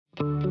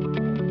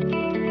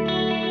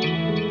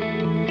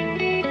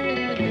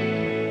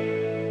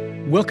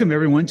Welcome,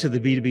 everyone, to the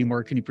B2B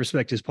Marketing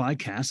Perspectives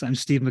podcast. I'm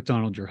Steve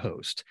McDonald, your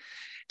host.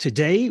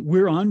 Today,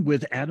 we're on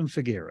with Adam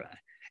Figuera.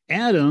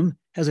 Adam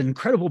has an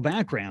incredible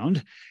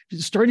background.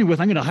 Starting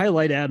with, I'm going to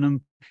highlight,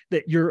 Adam,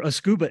 that you're a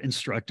scuba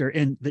instructor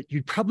and that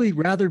you'd probably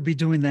rather be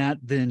doing that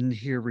than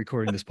here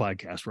recording this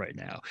podcast right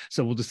now.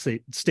 So we'll just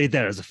state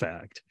that as a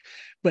fact.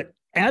 But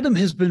Adam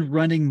has been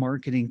running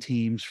marketing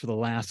teams for the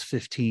last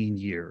 15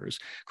 years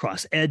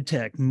across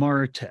EdTech,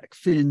 MarTech,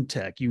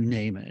 FinTech, you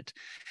name it,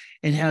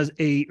 and has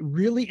a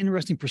really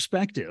interesting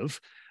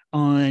perspective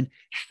on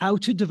how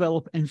to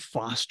develop and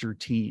foster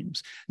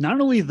teams.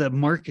 Not only the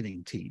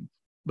marketing team,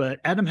 but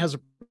Adam has a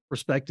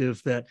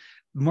perspective that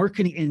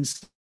marketing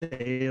and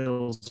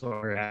sales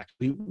are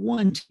actually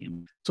one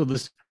team. So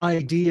this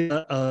idea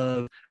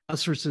of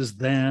us versus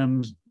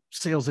them,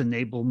 sales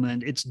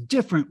enablement, it's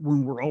different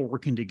when we're all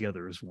working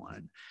together as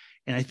one.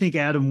 And I think,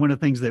 Adam, one of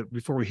the things that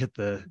before we hit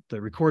the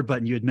record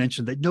button, you had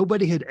mentioned that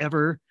nobody had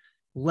ever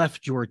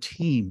left your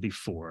team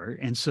before.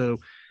 And so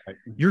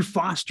you're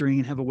fostering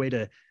and have a way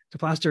to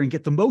foster and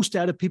get the most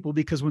out of people,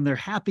 because when they're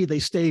happy, they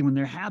stay. When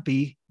they're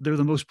happy, they're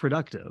the most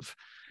productive.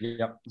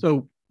 Yep.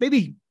 So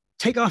maybe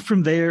take off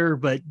from there,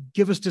 but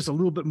give us just a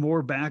little bit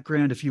more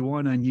background if you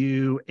want on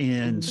you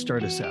and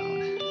start us out.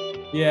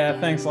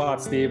 Yeah, thanks a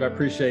lot, Steve. I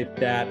appreciate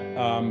that.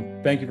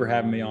 Thank you for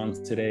having me on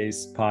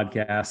today's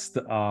podcast.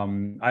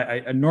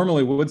 I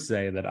normally would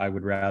say that I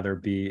would rather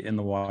be in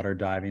the water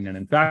diving. And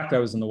in fact, I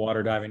was in the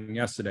water diving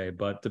yesterday,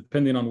 but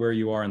depending on where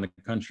you are in the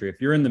country,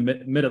 if you're in the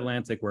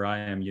mid-Atlantic where I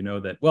am, you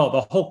know that, well,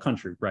 the whole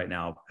country right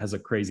now has a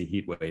crazy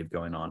heat wave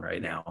going on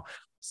right now.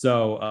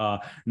 So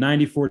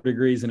 94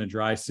 degrees in a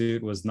dry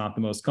suit was not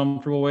the most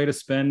comfortable way to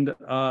spend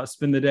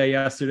the day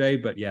yesterday,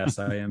 but yes,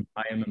 I am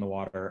in the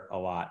water a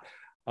lot.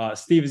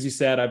 Steve, as you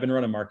said, I've been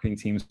running marketing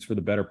teams for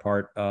the better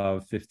part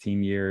of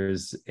 15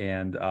 years,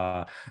 and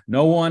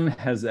no one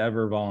has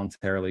ever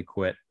voluntarily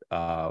quit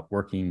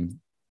working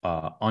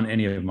on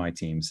any of my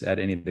teams at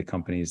any of the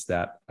companies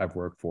that I've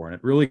worked for. And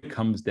it really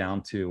comes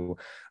down to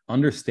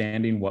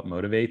understanding what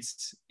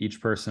motivates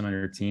each person on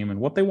your team and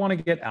what they want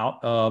to get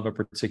out of a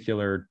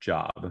particular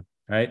job,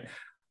 right?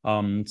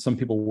 Some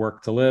people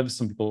work to live,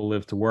 some people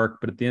live to work,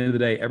 but at the end of the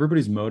day,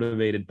 everybody's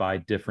motivated by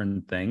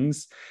different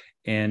things.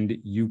 And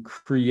you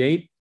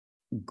create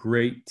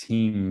great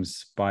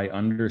teams by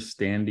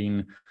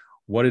understanding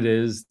what it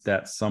is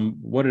that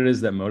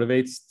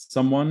motivates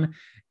someone.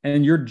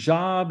 And your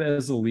job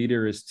as a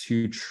leader is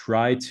to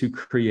try to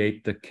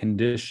create the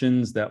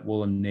conditions that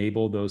will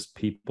enable those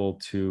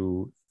people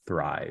to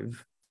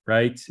thrive,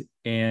 right?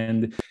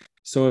 And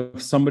so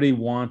if somebody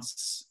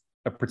wants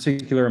a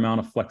particular amount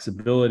of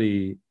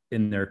flexibility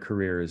in their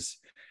careers,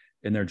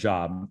 in their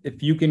job,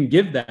 if you can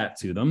give that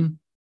to them,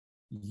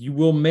 you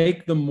will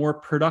make them more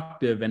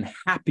productive and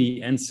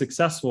happy and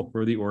successful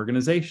for the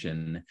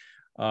organization.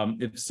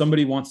 If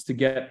somebody wants to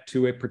get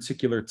to a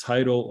particular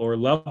title or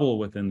level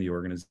within the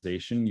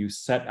organization, you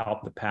set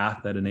out the path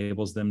that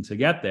enables them to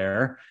get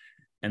there,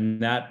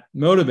 and that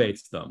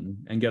motivates them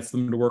and gets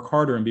them to work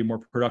harder and be more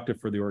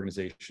productive for the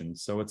organization.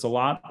 So it's a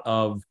lot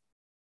of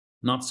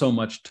not so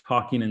much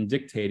talking and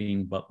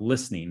dictating, but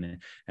listening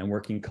and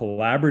working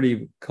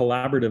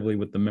collaboratively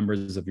with the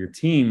members of your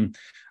team,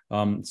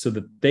 so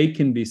that they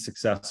can be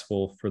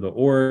successful for the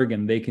org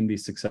and they can be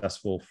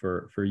successful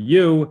for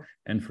you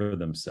and for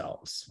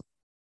themselves.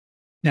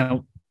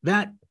 Now,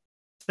 that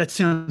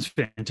sounds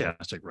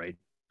fantastic, right?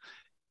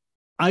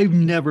 I've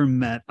never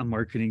met a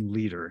marketing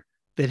leader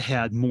that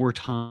had more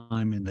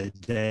time in the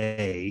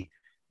day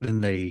than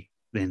they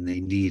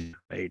needed,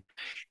 right?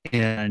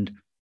 And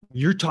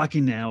you're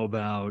talking now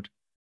about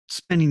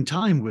spending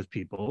time with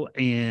people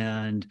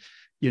and,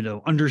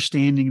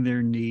 understanding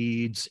their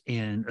needs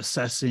and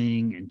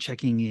assessing and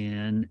checking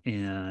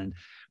in.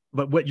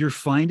 But what you're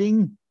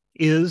finding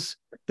is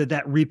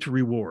that reaped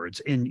rewards.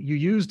 And you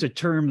used a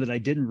term that I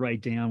didn't write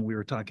down. We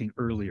were talking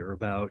earlier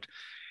about,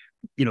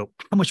 how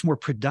much more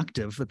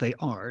productive that they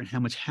are and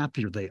how much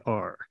happier they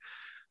are.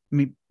 I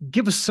mean,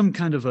 give us some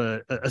kind of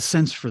a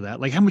sense for that.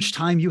 Like how much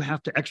time you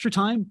have to extra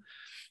time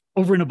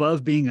over and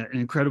above being an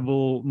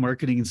incredible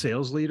marketing and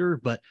sales leader,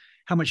 but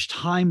how much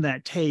time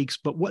that takes,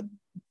 but what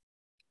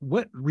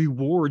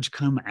rewards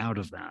come out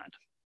of that?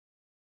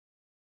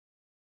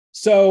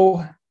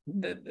 So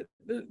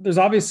there's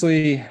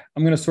obviously,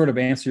 I'm going to sort of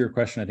answer your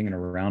question, I think, in a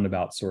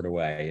roundabout sort of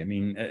way. I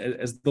mean,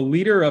 as the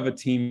leader of a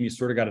team, you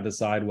sort of got to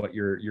decide what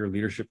your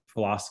leadership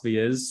philosophy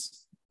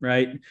is,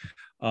 right?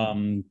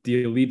 Do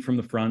you lead from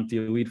the front? Do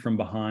you lead from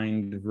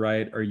behind?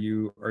 Right? Are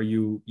you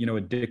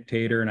a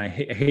dictator? And I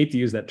hate to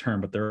use that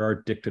term, but there are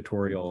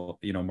dictatorial,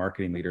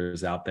 marketing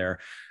leaders out there.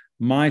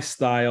 My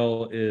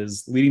style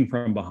is leading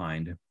from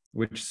behind,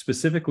 which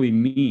specifically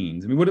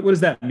means, what does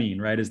that mean,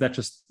 right? Is that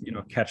just, a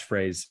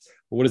catchphrase?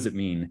 But what does it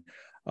mean?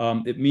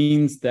 It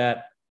means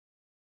that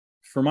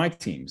for my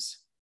teams,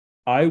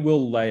 I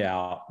will lay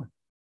out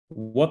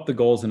what the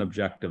goals and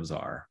objectives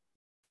are,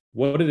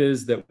 what it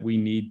is that we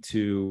need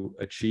to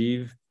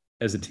achieve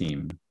as a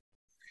team.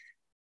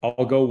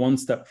 I'll go one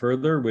step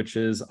further, which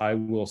is I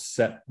will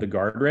set the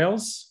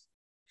guardrails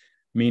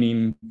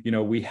meaning,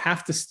 we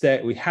have to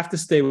stay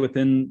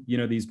within,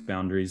 these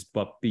boundaries.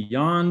 But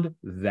beyond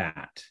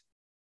that,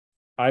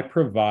 I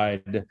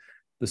provide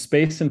the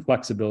space and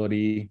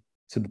flexibility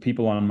to the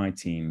people on my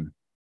team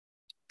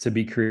to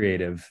be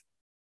creative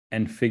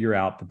and figure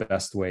out the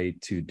best way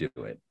to do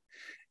it.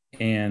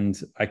 And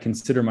I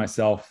consider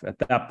myself at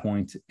that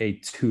point a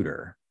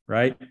tutor,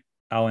 right?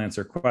 I'll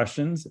answer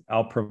questions,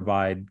 I'll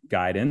provide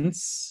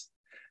guidance,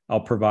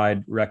 I'll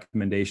provide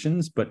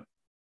recommendations, but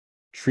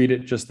treat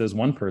it just as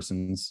one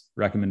person's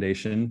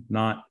recommendation,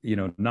 not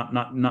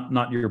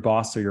your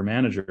boss or your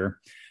manager,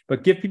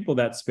 but give people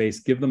that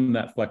space, give them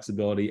that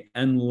flexibility,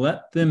 and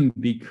let them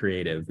be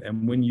creative.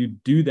 And when you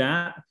do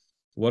that,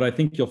 what I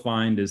think you'll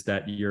find is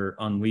that you're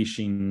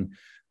unleashing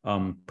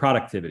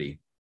productivity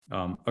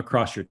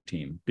across your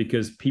team,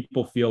 because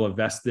people feel a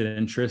vested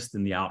interest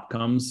in the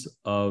outcomes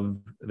of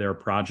their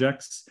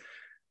projects.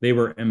 They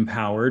were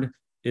empowered.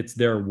 It's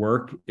their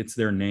work. It's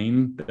their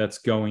name that's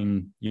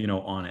going,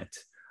 on it.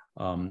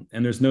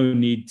 And there's no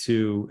need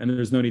to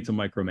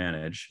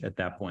micromanage at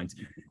that point.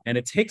 And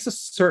it takes a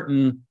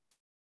certain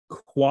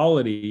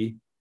quality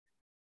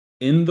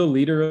in the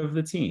leader of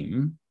the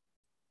team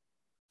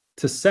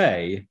to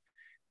say,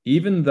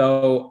 even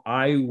though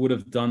I would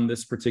have done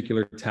this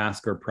particular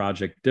task or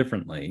project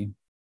differently,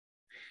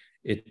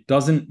 it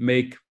doesn't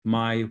make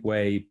my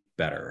way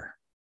better.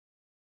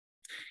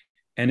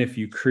 And if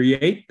you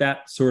create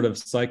that sort of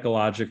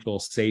psychological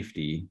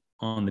safety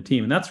on the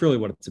team, and that's really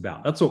what it's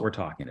about. That's what we're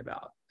talking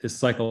about, is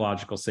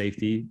psychological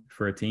safety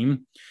for a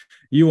team.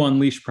 You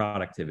unleash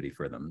productivity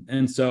for them.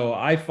 And so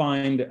I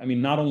find,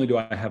 not only do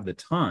I have the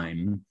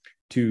time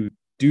to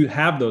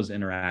have those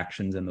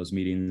interactions and those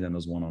meetings and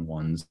those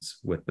one-on-ones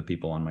with the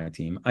people on my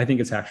team, I think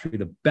it's actually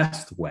the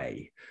best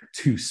way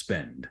to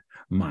spend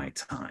my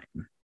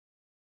time.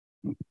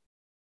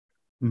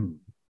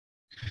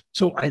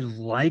 So I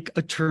like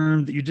a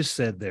term that you just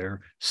said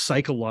there,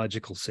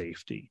 psychological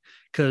safety,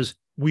 because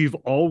we've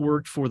all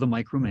worked for the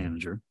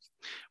micromanager.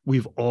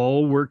 We've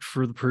all worked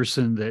for the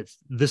person that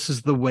this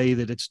is the way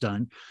that it's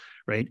done,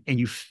 right? And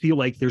you feel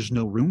like there's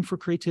no room for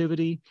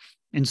creativity.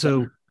 And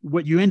so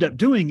what you end up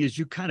doing is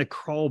you kind of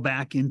crawl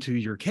back into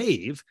your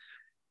cave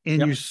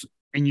and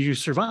you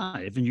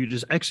survive and you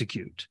just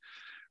execute,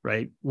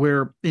 right?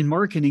 Where in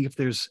marketing, if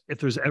there's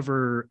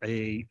ever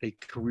a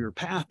career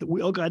path that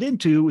we all got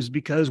into, was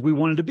because we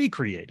wanted to be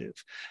creative,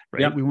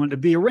 right? Yep. We wanted to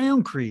be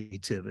around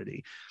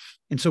creativity.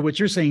 And so what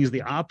you're saying is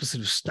the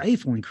opposite of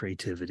stifling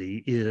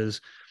creativity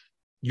is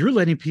you're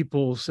letting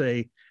people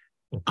say,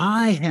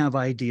 I have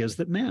ideas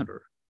that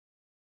matter.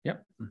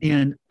 Yep.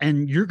 And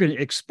you're going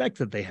to expect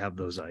that they have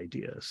those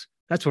ideas.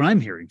 That's what I'm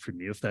hearing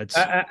from you. If that's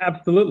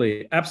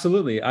absolutely.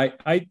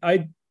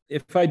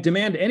 If I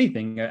demand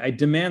anything, I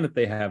demand that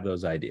they have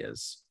those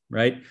ideas,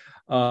 right?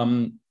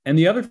 And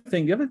the other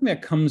thing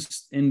that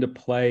comes into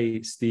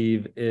play,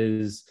 Steve,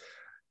 is,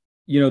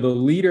 the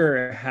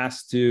leader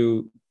has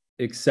to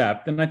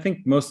accept, and I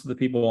think most of the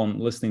people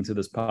listening to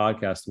this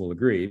podcast will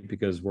agree,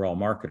 because we're all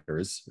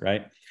marketers,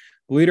 right?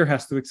 The leader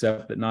has to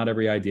accept that not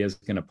every idea is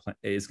going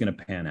to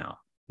pan out.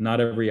 Not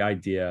every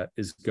idea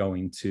is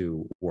going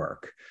to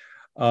work,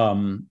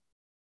 and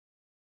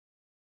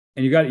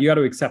you got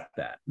to accept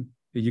that.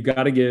 You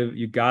got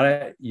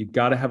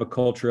to have a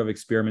culture of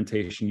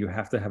experimentation. You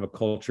have to have a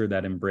culture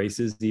that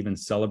embraces, even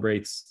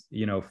celebrates,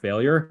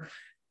 failure.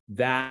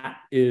 That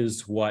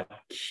is what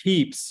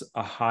keeps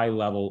a high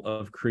level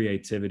of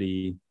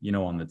creativity,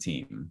 on the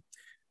team.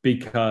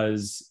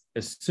 Because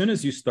as soon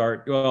as you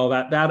start,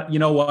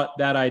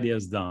 that idea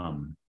is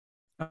dumb.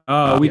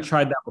 We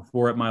tried that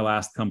before at my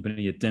last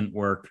company. It didn't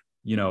work.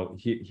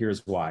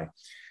 Here's why.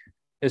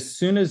 As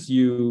soon as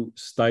you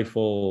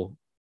stifle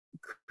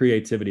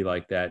creativity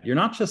like that, you're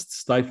not just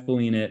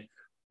stifling it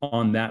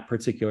on that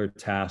particular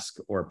task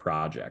or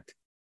project.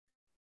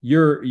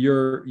 You're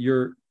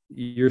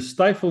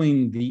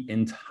stifling the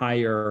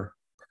entire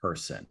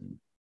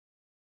person,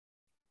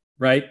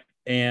 right?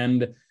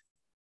 And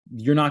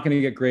you're not going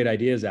to get great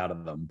ideas out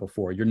of them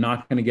before. You're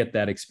not going to get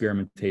that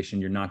experimentation.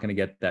 You're not going to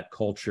get that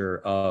culture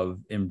of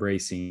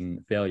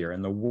embracing failure.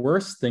 And the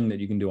worst thing that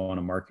you can do on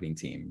a marketing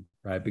team,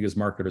 right? Because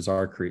marketers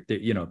are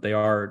they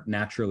are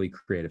naturally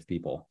creative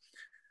people.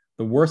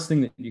 The worst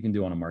thing that you can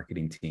do on a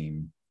marketing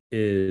team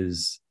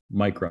is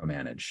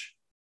micromanage,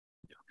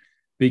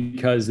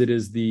 because it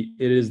is the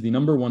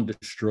number one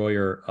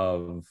destroyer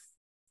of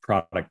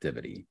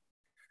productivity.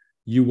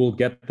 You will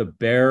get the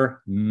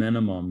bare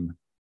minimum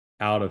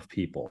out of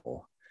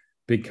people,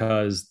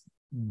 because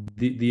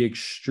the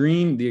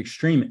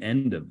extreme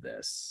end of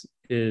this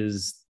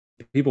is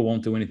people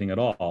won't do anything at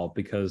all,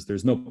 because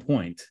there's no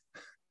point.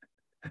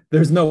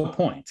 There's no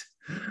point.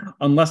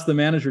 Unless the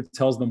manager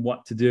tells them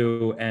what to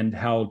do and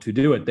how to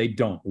do it, they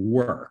don't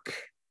work.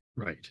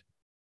 Right.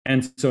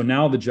 And so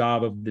now the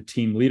job of the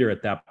team leader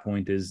at that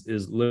point is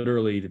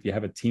literally, if you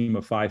have a team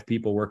of 5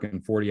 people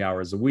working 40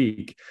 hours a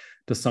week,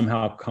 to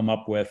somehow come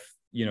up with,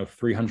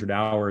 300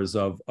 hours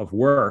of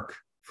work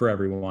for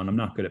everyone. I'm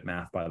not good at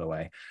math, by the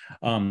way.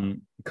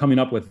 Coming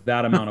up with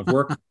that amount of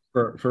work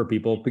for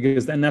people,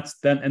 because that's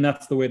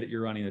the way that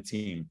you're running a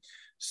team.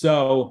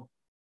 So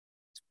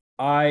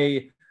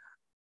I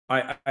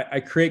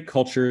create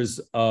cultures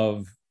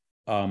of,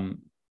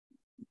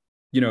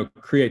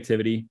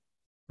 creativity,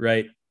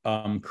 right?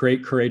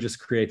 Create courageous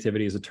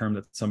creativity is a term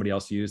that somebody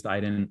else used. I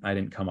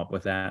didn't come up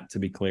with that, to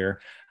be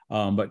clear.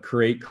 But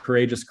create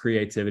courageous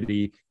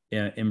creativity,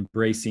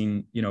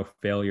 embracing,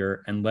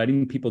 failure, and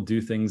letting people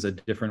do things a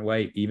different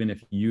way, even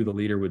if you, the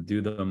leader, would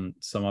do them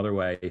some other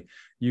way.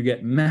 You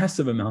get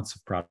massive amounts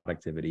of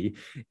productivity.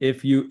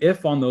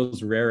 If on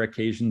those rare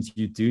occasions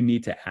you do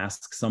need to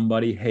ask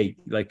somebody, hey,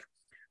 like,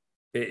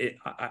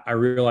 I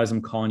realize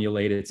I'm calling you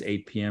late. It's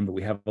 8 p.m., but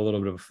we have a little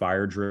bit of a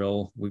fire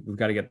drill. We've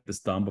got to get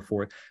this done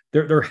before.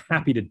 They're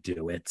happy to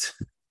do it,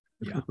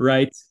 Yeah.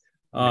 right?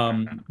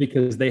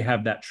 Because they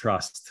have that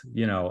trust,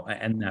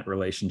 and that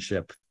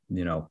relationship,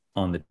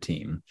 on the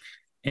team.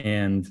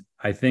 And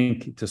I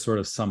think, to sort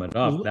of sum it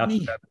up,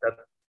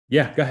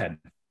 yeah, go ahead.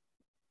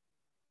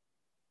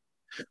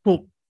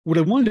 Well, what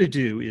I wanted to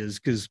do is,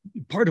 because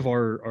part of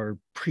our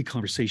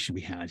pre-conversation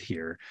we had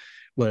here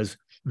was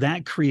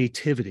that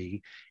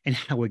creativity and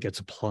how it gets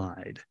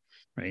applied,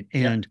 right?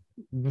 And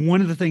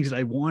one of the things that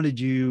I wanted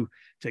you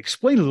to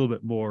explain a little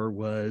bit more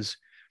was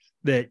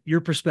that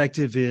your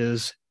perspective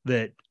is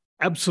that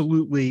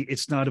absolutely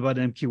it's not about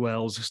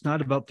MQLs. It's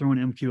not about throwing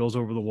MQLs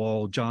over the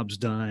wall, jobs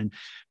done.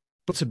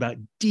 But it's about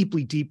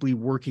deeply, deeply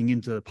working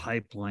into the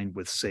pipeline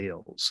with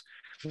sales.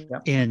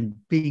 Yep. And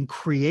being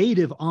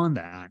creative on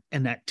that.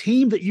 And that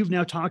team that you've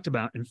now talked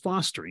about and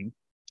fostering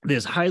that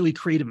is highly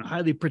creative and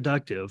highly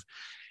productive,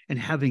 and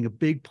having a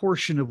big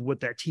portion of what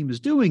that team is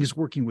doing is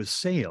working with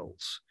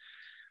sales.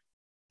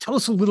 Tell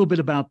us a little bit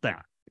about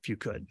that, if you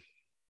could.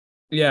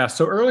 Yeah.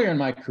 So earlier in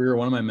my career,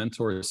 one of my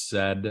mentors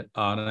said,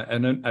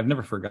 and I've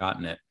never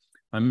forgotten it.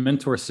 My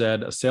mentor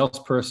said, a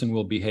salesperson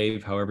will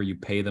behave however you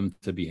pay them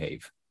to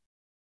behave.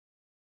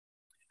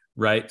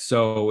 Right.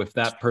 So if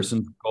that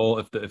person's goal,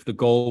 if the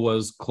goal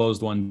was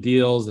closed won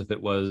deals, if it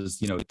was,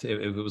 if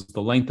it was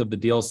the length of the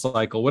deal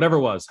cycle, whatever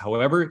it was,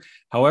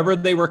 however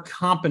they were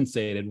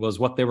compensated was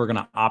what they were going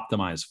to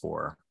optimize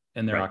for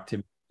in their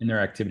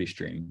activity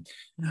stream.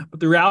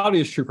 But the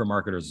reality is true for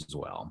marketers as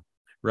well.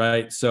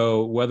 Right.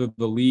 So whether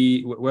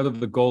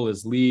the goal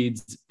is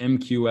leads,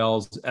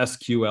 MQLs,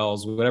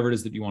 SQLs, whatever it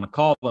is that you want to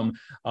call them,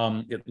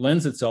 it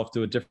lends itself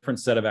to a different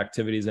set of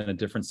activities and a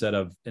different set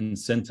of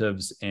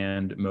incentives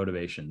and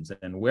motivations.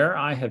 And where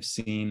I have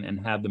seen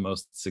and had the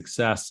most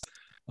success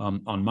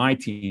on my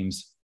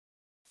teams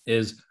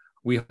is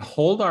we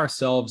hold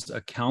ourselves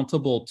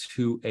accountable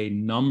to a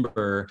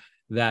number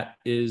that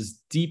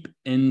is deep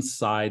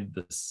inside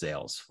the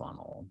sales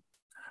funnel.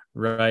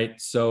 Right.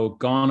 So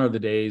gone are the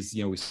days,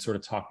 we sort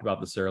of talked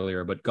about this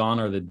earlier, but gone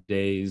are the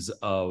days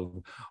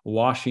of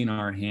washing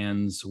our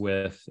hands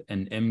with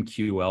an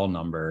MQL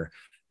number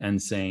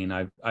and saying,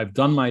 I've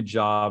done my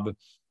job.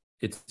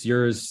 It's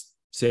yours,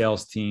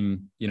 sales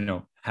team,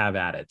 have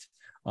at it.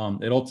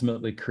 It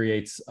ultimately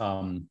creates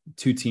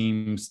two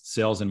teams,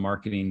 sales and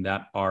marketing,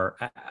 that are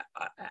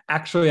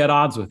actually at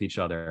odds with each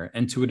other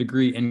and to a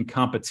degree in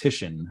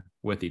competition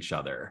with each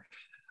other.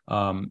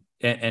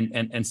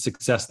 And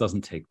success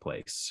doesn't take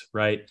place,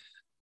 right?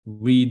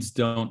 Leads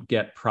don't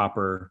get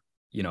proper,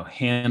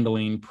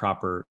 handling,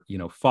 proper,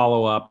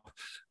 follow-up,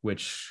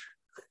 which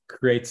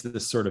creates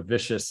this sort of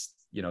vicious,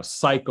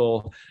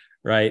 cycle,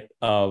 right?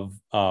 Of,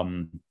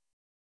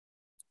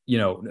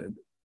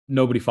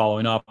 nobody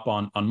following up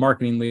on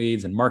marketing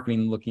leads, and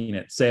marketing looking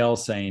at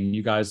sales saying,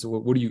 you guys,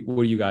 what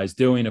are you guys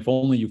doing? If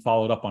only you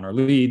followed up on our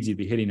leads, you'd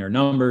be hitting your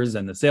numbers.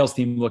 And the sales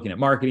team looking at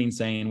marketing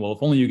saying, well, if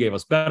only you gave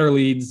us better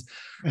leads,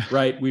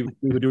 right? We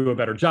would do a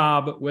better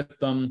job with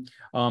them.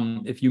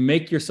 If you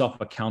make yourself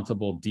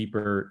accountable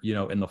deeper,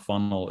 in the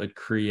funnel, it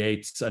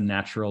creates a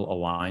natural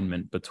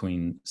alignment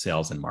between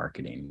sales and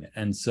marketing.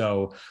 And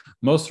so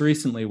most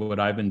recently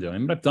what I've been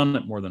doing, but I've done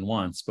it more than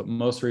once, but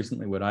most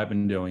recently what I've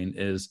been doing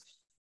is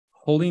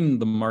holding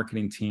the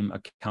marketing team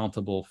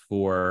accountable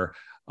for,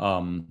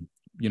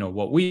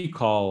 what we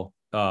call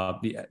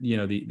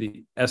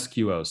the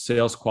SQO,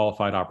 sales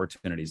qualified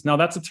opportunities. Now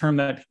that's a term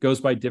that goes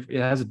by it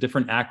has a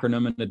different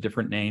acronym and a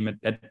different name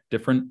at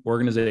different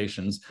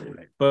organizations,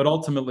 but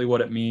ultimately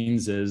what it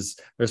means is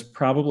there's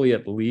probably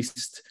at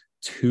least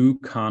 2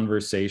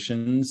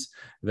 conversations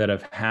that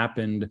have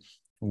happened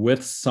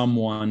with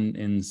someone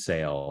in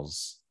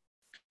sales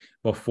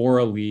before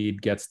a lead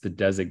gets the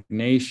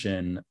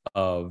designation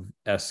of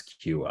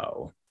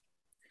SQO.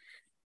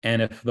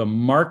 And if the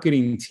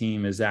marketing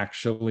team is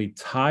actually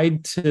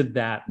tied to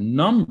that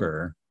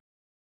number,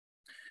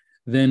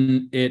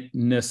 then it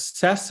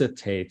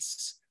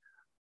necessitates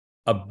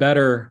a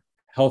better,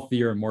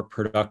 healthier, more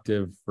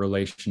productive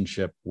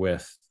relationship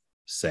with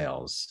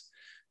sales.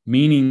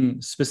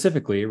 Meaning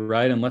specifically,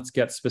 right? And let's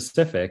get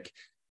specific.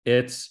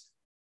 It's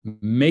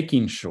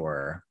making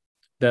sure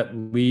that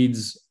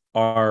leads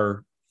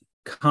are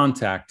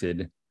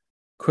contacted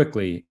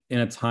quickly in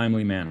a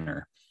timely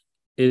manner.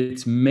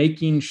 It's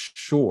making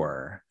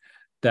sure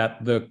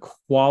that the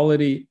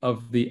quality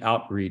of the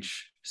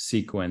outreach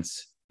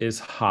sequence is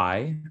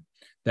high,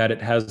 that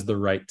it has the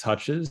right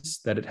touches,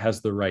 that it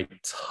has the right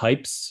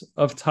types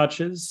of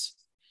touches,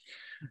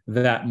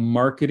 that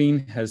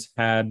marketing has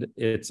had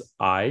its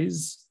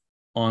eyes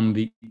on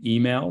the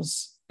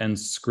emails and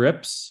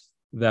scripts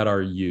that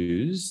are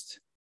used,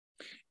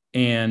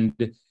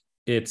 and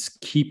it's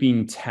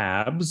keeping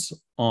tabs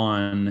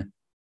on,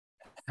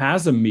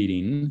 has a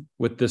meeting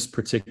with this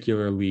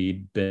particular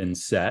lead been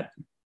set?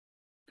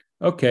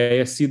 Okay,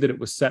 I see that it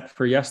was set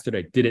for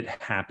yesterday. Did it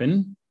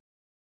happen?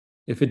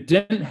 If it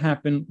didn't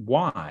happen,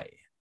 why?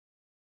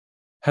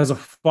 Has a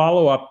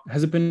follow-up,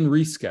 has it been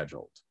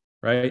rescheduled,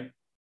 right?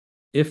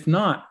 If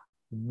not,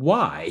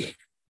 why?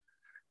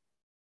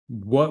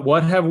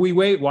 What have we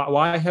waited?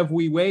 Why have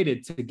we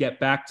waited to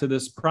get back to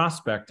this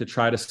prospect to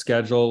try to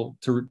schedule,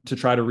 to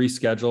try to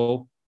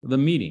reschedule the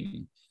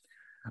meeting?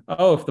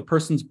 Oh, if the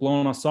person's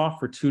blown us off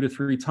for 2 to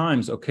 3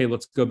 times, okay,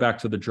 let's go back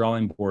to the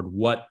drawing board.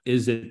 What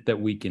is it that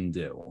we can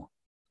do?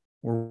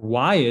 Or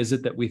why is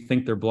it that we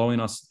think they're blowing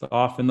us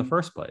off in the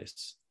first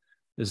place?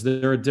 Is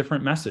there a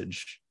different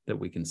message that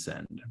we can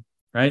send,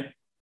 right?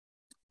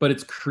 But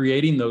it's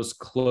creating those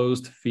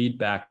closed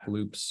feedback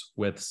loops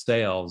with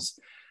sales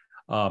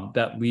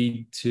that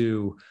lead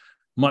to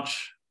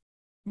much,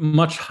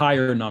 much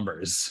higher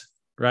numbers,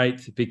 right?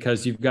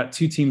 Because you've got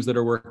 2 teams that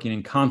are working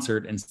in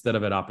concert instead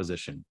of at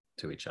opposition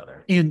to each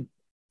other. And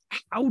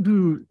how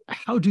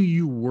do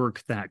you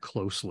work that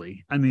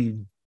closely? I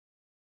mean,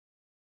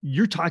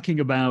 you're talking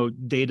about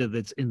data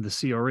that's in the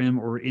CRM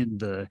or in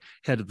the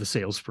head of the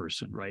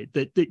salesperson, right?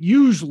 That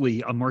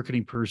usually a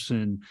marketing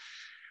person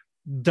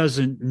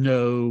doesn't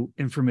know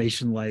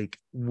information like,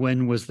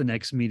 when was the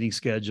next meeting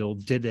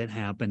scheduled? Did it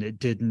happen? It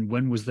didn't.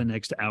 When was the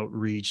next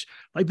outreach?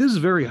 Like, this is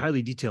very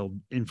highly detailed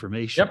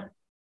information. Yep.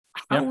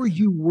 How are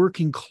you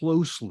working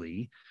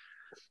closely?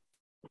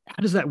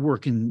 How does that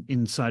work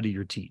inside of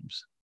your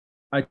teams?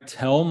 I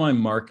tell my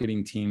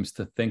marketing teams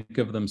to think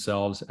of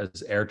themselves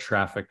as air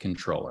traffic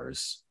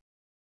controllers.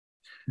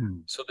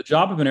 So the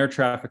job of an air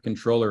traffic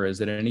controller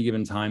is at any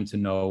given time to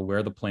know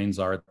where the planes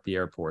are at the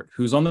airport,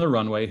 who's on the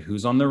runway,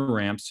 who's on the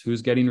ramps,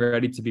 who's getting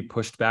ready to be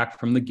pushed back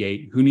from the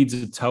gate, who needs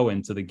a tow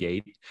into the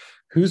gate,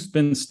 who's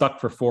been stuck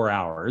for 4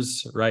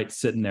 hours, right,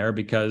 sitting there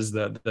because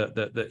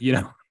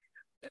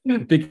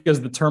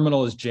because the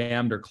terminal is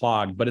jammed or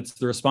clogged. But it's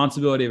the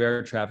responsibility of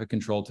air traffic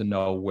control to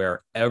know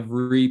where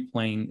every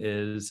plane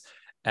is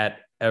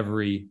at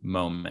every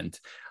moment.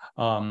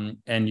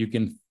 And you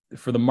can,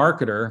 for the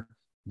marketer,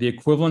 the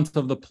equivalent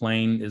of the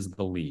plane is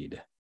the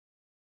lead.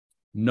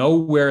 Know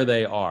where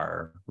they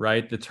are,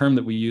 right? The term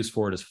that we use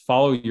for it is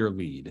follow your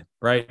lead,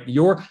 right?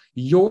 Your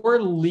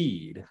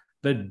lead,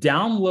 the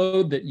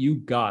download that you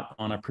got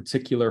on a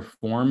particular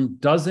form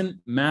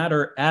doesn't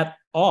matter at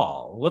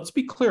all. Let's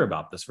be clear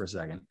about this for a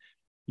second.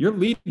 Your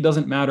lead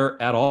doesn't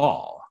matter at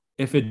all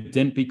if it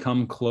didn't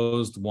become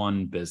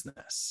closed-won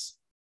business.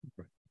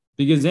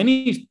 Because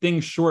anything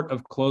short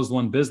of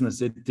closed-won business,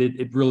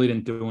 it really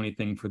didn't do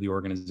anything for the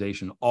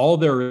organization. All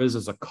there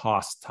is a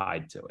cost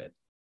tied to it.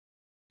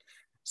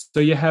 So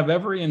you have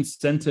every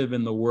incentive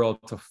in the world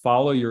to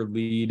follow your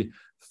lead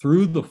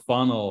through the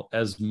funnel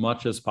as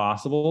much as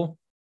possible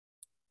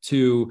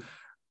to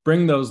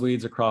bring those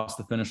leads across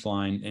the finish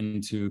line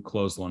into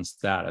closed-won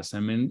status. I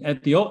mean,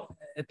 at the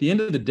end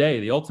of the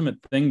day, the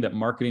ultimate thing that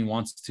marketing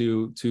wants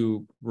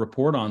to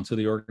report on to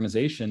the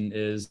organization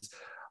is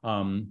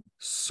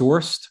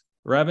sourced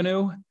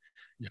revenue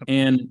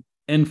and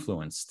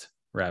influenced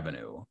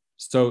revenue.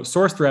 So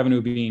sourced revenue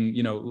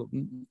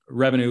being,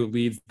 revenue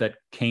leads that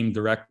came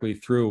directly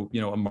through,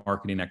 a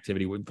marketing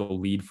activity with the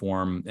lead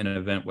form in an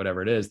event,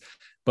 whatever it is.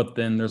 But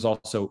then there's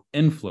also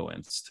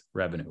influenced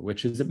revenue,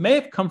 which is, it may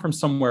have come from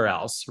somewhere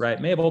else, right?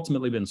 It may have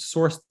ultimately been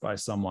sourced by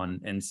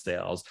someone in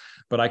sales,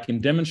 but I can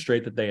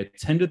demonstrate that they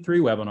attended 3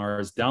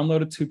 webinars,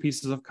 downloaded 2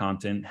 pieces of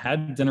content,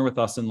 had dinner with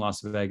us in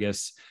Las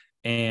Vegas,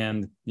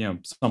 and,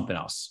 something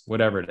else,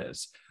 whatever it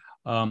is.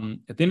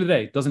 At the end of the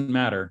day, it doesn't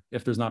matter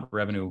if there's not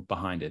revenue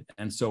behind it.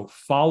 And so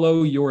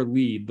follow your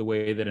lead the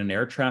way that an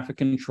air traffic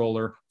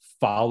controller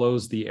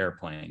follows the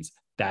airplanes.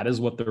 That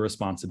is what the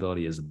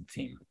responsibility is of the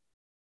team.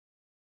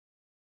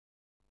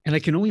 And I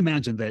can only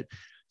imagine that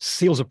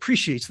sales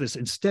appreciates this.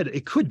 Instead,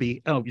 it could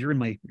be, oh, you're in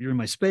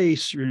my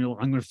space. I'm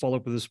going to follow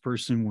up with this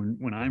person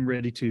when I'm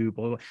ready to,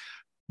 blah, blah, blah.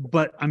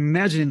 But I'm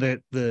imagining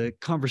that the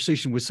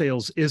conversation with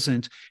sales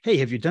isn't, hey,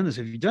 have you done this?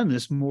 Have you done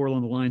this? More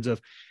along the lines of,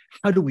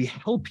 how do we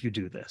help you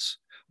do this?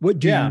 What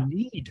do you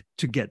need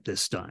to get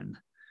this done?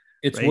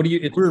 It's right? What do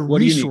you? We're what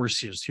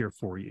resources here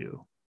for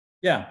you.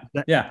 Yeah,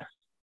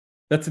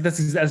 That's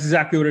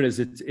exactly what it is.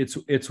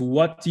 It's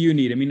what do you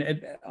need? I mean,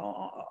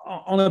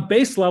 on a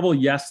base level,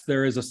 yes,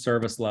 there is a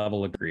service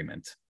level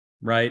agreement,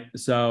 right?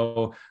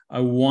 So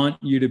I want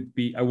you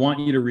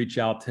to reach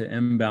out to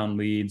inbound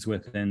leads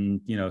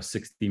within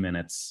 60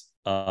 minutes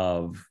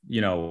of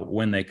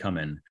when they come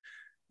in.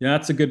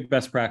 That's a good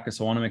best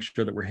practice. I want to make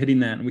sure that we're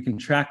hitting that, and we can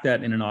track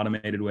that in an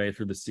automated way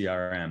through the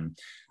CRM.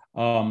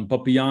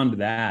 But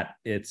beyond that,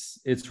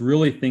 it's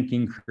really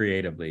thinking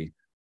creatively.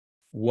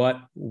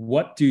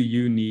 What do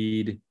you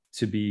need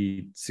to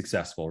be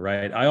successful,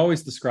 right? I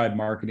always describe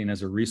marketing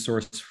as a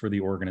resource for the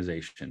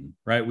organization,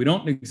 right? We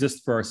don't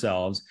exist for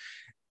ourselves.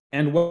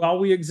 And while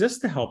we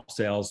exist to help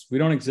sales, we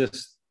don't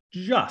exist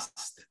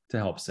just to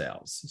help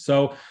sales.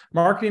 So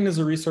marketing is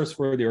a resource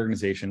for the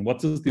organization. What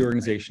does the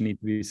organization need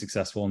to be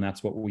successful? And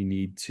that's what we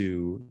need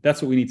to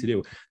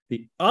do.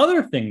 The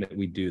other thing that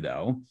we do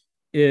though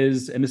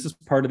is, and this is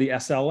part of the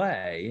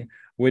SLA,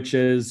 which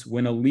is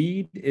when a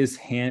lead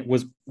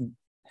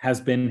has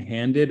been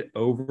handed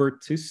over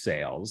to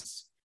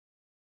sales,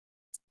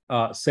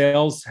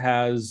 sales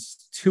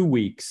has 2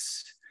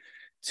 weeks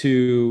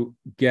to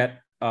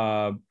get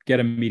a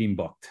meeting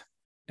booked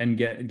and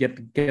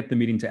get the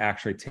meeting to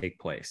actually take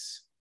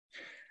place.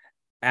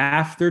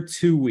 After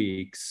 2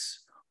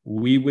 weeks,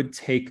 we would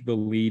take the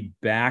lead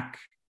back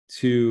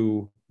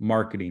to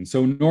marketing.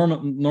 So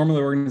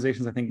normally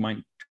organizations, I think,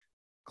 might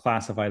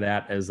classify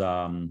that as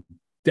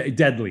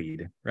dead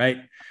lead, right?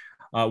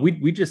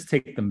 We just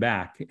take them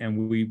back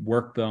and we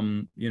work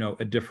them,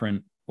 a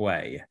different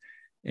way.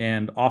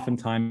 And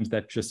oftentimes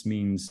that just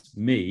means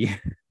me.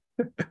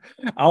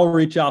 I'll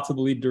reach out to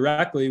the lead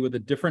directly with a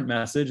different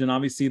message. And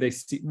obviously they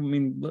see,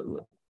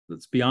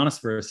 let's be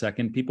honest for a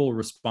second, people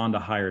respond to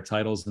higher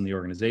titles in the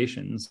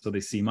organizations. So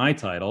they see my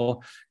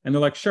title and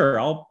they're like, sure,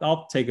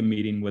 I'll take a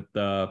meeting with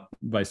the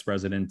vice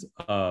president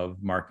of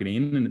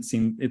marketing. And it's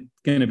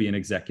going to be an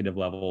executive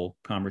level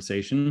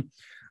conversation.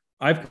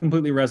 I've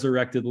completely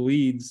resurrected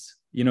leads,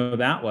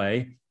 that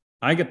way.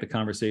 I get the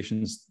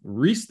conversations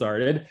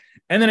restarted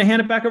and then I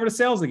hand it back over to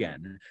sales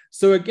again.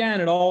 So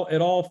again, it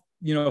all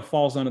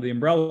falls under the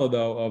umbrella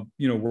though of,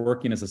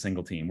 working as a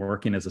single team,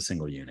 working as a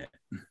single unit.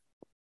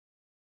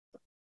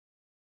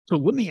 So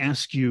let me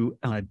ask you,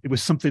 it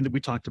was something that we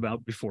talked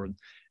about before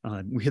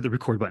we hit the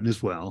record button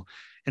as well.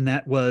 And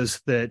that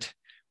was that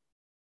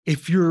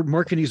if your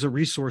marketing is a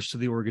resource to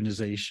the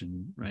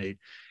organization, right,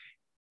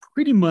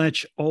 pretty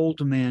much all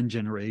demand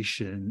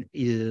generation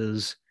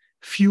is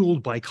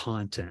fueled by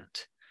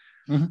content.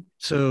 Mm-hmm.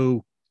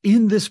 So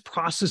in this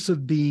process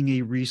of being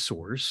a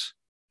resource,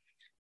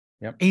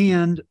 yep,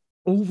 and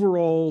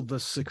overall the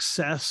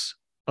success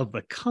of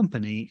the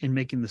company in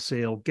making the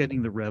sale,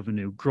 getting the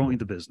revenue, growing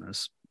the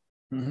business,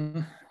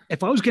 mm-hmm,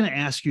 if I was going to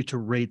ask you to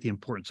rate the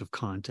importance of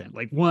content,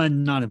 like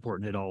 1, not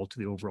important at all to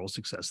the overall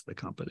success of the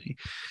company,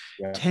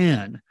 yeah,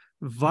 10,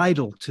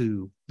 vital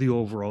to the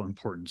overall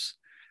importance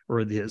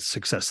or the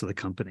success of the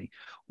company,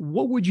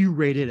 what would you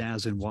rate it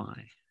as and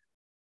why?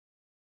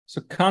 So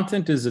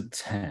content is a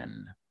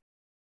 10.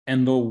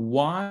 And the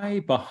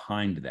why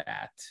behind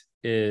that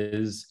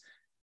is,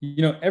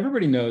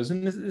 everybody knows,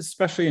 and this,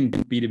 especially in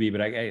B2B,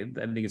 but I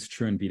think it's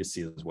true in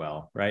B2C as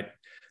well, right?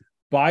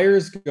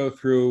 Buyers go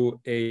through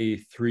a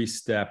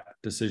 3-step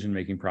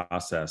decision-making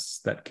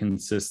process that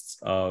consists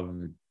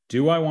of,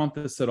 do I want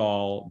this at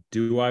all?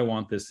 Do I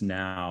want this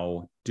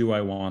now? Do I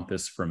want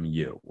this from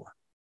you?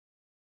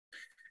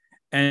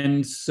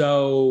 And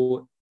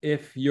so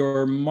if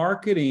your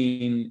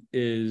marketing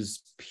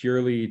is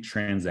purely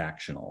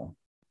transactional,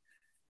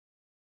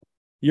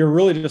 you're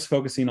really just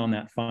focusing on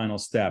that final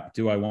step.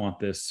 Do I want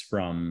this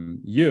from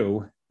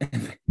you?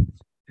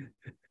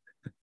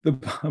 The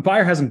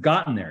buyer hasn't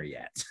gotten there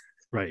yet.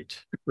 Right.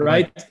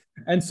 Right.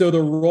 And so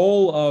the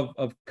role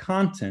of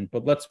content,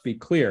 but let's be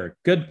clear,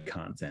 good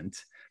content,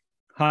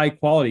 high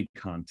quality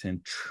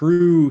content,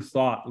 true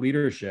thought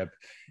leadership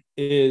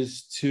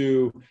is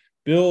to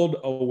build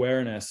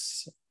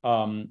awareness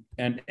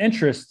and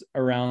interest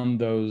around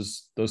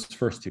those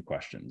first 2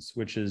 questions,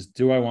 which is,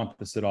 do I want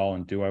this at all?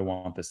 And do I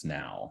want this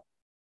now?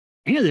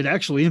 And it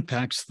actually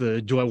impacts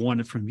the, do I want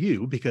it from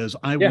you? Because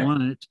I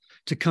want it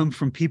to come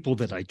from people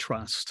that I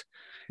trust.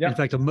 Yeah. In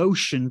fact,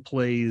 emotion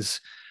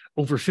plays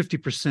over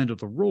 50% of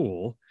the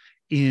role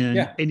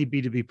in any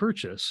B2B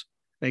purchase,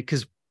 right?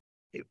 Because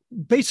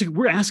basically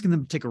we're asking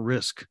them to take a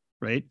risk,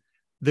 right?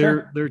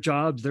 Their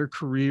jobs, their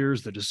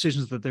careers, the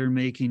decisions that they're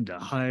making to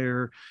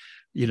hire,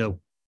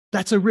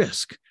 that's a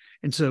risk.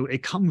 And so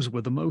it comes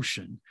with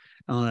emotion.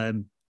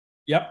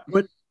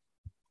 But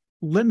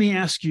let me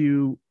ask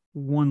you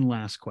one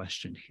last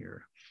question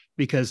here,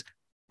 because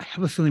I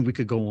have a feeling we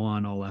could go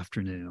on all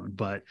afternoon.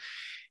 But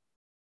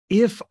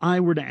if I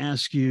were to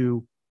ask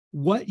you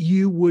what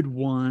you would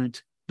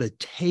want the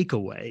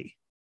takeaway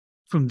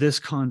from this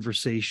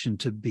conversation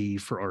to be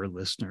for our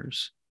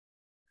listeners,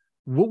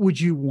 what would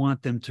you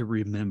want them to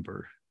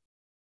remember?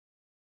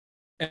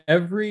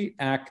 Every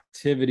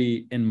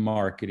activity in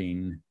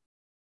marketing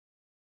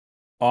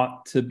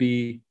ought to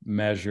be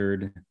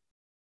measured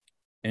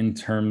in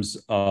terms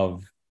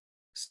of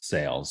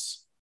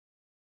sales.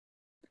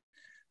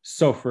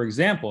 So for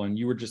example, and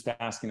you were just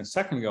asking a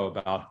second ago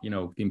about,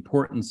 the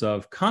importance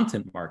of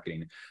content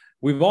marketing.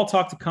 We've all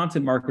talked to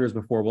content marketers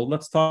before. Well,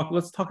 let's talk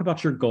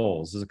about your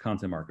goals as a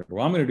content marketer.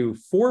 Well, I'm going to do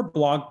 4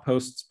 blog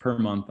posts per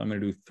month. I'm going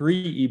to do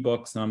 3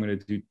 ebooks, and I'm going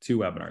to do 2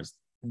 webinars.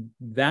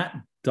 That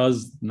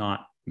does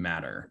not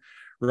matter,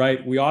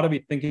 right? We ought to be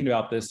thinking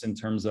about this in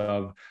terms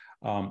of,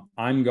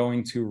 I'm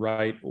going to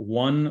write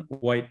 1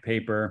 white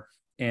paper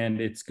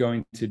and it's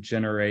going to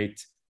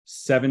generate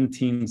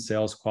 17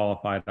 sales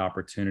qualified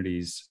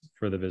opportunities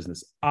for the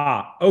business.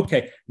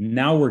 Okay,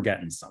 now we're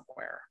getting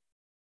somewhere,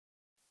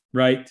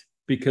 right?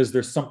 Because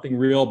there's something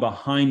real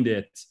behind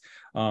it.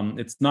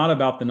 It's not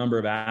about the number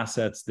of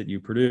assets that you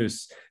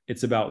produce.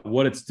 It's about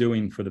what it's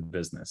doing for the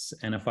business.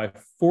 And if I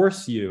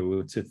force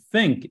you to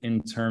think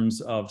in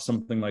terms of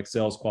something like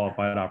sales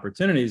qualified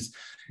opportunities,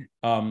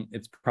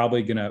 it's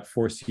probably going to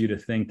force you to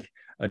think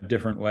a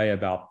different way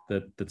about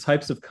the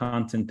types of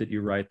content that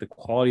you write, the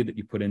quality that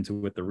you put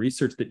into it, the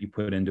research that you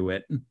put into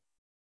it,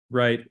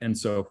 right? And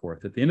so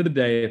forth. At the end of the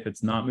day, if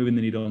it's not moving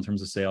the needle in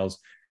terms of sales,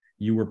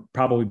 you were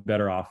probably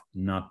better off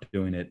not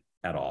doing it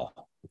at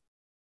all.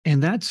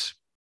 And that's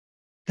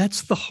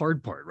the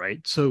hard part, right?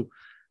 So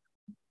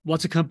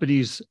lots of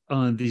companies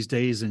these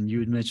days, and you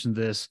had mentioned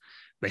this,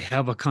 they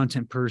have a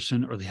content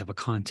person or they have a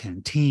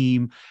content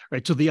team,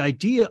 right? So the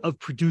idea of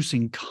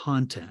producing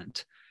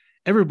content,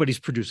 everybody's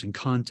producing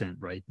content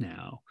right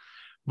now.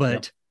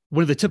 But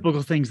one of the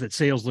typical things that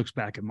sales looks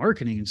back at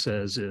marketing and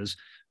says is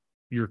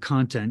your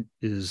content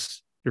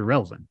is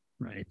irrelevant,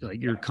 right?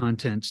 Like your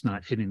content's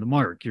not hitting the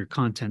mark. Your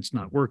content's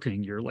not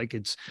working. You're like,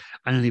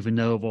 I don't even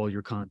know of all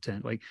your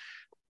content. Like,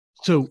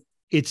 so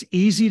it's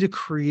easy to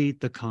create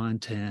the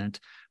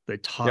content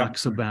that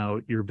talks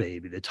about your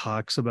baby, that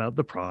talks about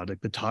the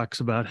product, that talks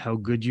about how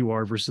good you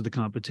are versus the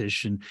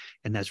competition.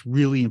 And that's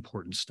really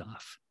important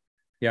stuff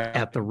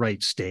at the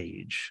right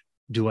stage.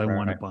 Do I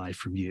want to buy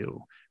from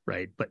you?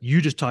 Right. But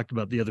you just talked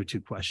about the other two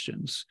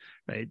questions,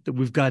 right? That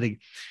we got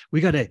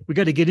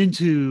to get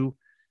into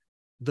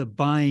the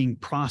buying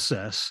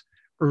process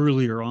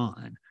earlier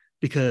on,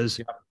 because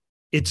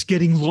it's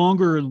getting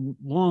longer and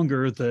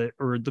longer.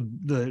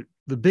 The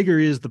bigger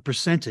is the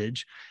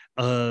percentage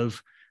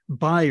of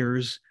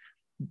buyers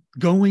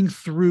going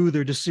through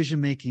their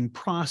decision-making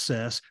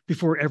process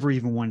before ever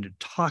even wanting to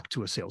talk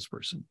to a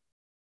salesperson.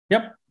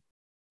 Yep.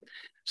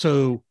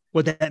 So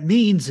what that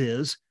means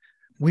is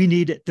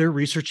they're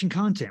researching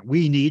content.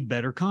 We need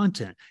better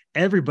content.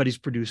 Everybody's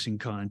producing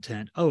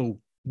content. Oh,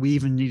 we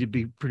even need to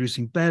be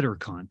producing better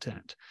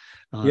content.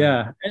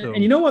 And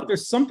you know what?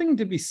 There's something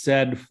to be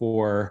said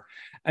for,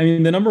 I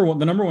mean, the number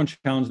one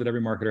challenge that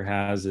every marketer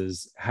has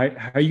is how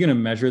are you going to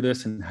measure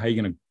this and how are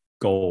you going to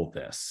goal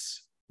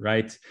this,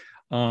 right?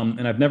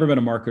 And I've never been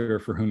a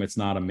marketer for whom it's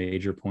not a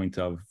major point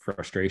of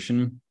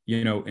frustration,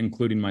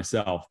 including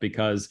myself,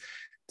 because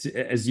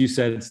as you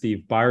said,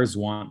 Steve, buyers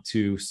want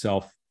to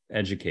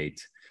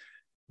self-educate,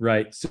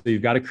 right? So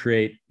you've got to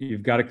create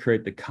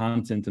the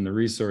content and the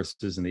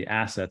resources and the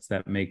assets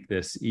that make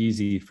this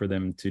easy for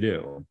them to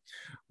do.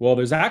 Well,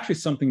 there's actually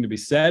something to be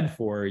said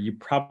for, you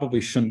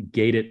probably shouldn't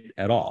gate it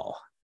at all.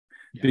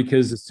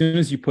 Because as soon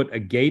as you put a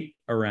gate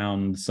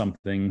around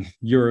something,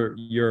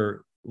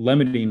 you're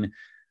limiting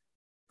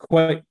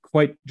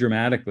quite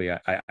dramatically,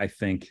 I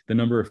think, the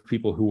number of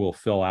people who will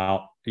fill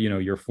out,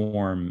 your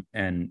form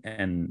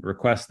and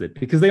request it,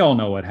 because they all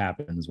know what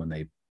happens when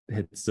they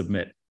hit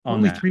submit.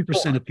 Only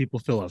 3% of people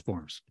fill out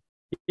forms.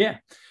 Yeah.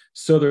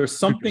 So there's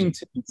something 3%.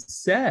 To be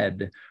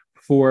said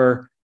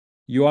for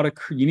you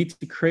need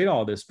to create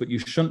all this, but you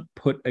shouldn't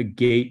put a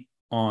gate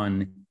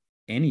on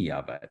any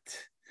of it.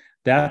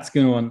 That's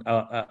going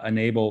to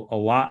enable a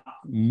lot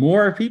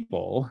more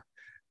people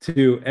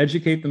to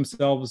educate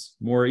themselves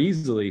more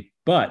easily,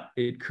 but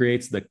it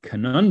creates the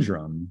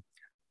conundrum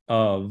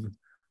of,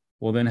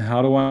 well, then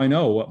how do I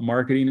know what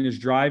marketing is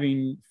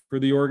driving for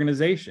the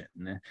organization?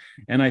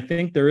 And I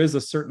think there is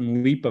a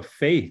certain leap of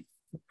faith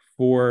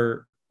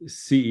for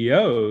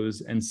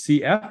CEOs and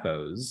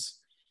CFOs,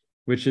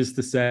 which is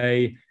to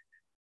say,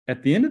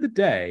 at the end of the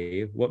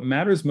day, what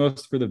matters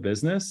most for the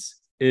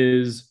business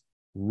is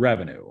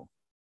revenue.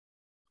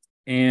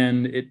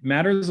 And it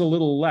matters a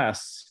little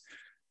less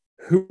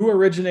who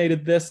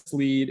originated this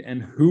lead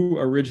and who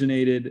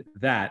originated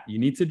that. You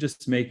need to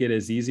just make it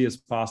as easy as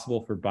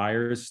possible for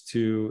buyers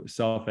to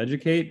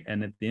self-educate.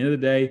 And at the end of the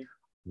day,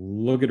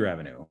 look at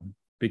revenue,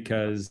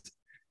 because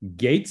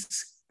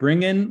gates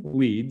bring in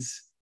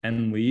leads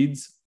and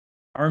leads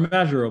are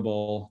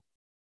measurable,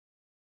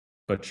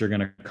 but you're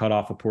going to cut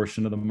off a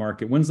portion of the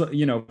market.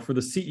 For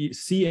the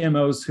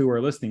CMOs who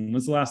are listening,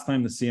 when's the last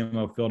time the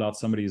CMO filled out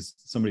somebody's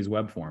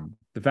web form?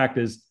 The fact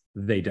is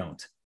they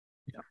don't.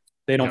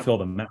 They don't fill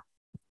them out.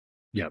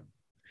 Yep.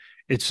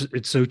 It's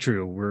so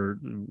true.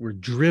 We're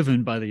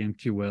driven by the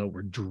MQL.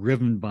 We're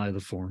driven by the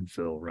form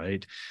fill,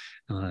 right?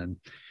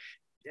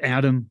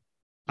 Adam,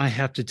 I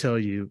have to tell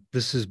you,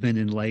 this has been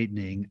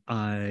enlightening.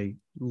 I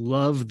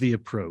love the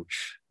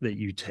approach that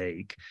you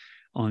take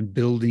on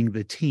building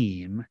the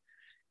team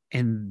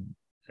and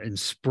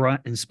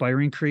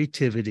inspiring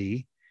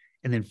creativity,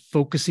 and then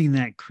focusing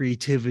that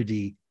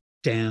creativity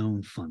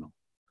down funnel.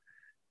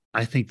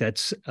 I think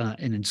that's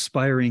an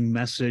inspiring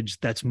message.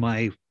 That's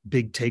my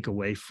big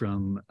takeaway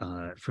from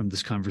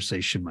this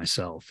conversation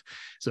myself.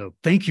 So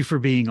thank you for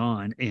being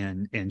on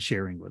and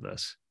sharing with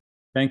us.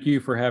 Thank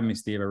you for having me,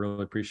 Steve. I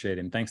really appreciate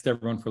it. And thanks to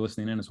everyone for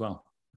listening in as well.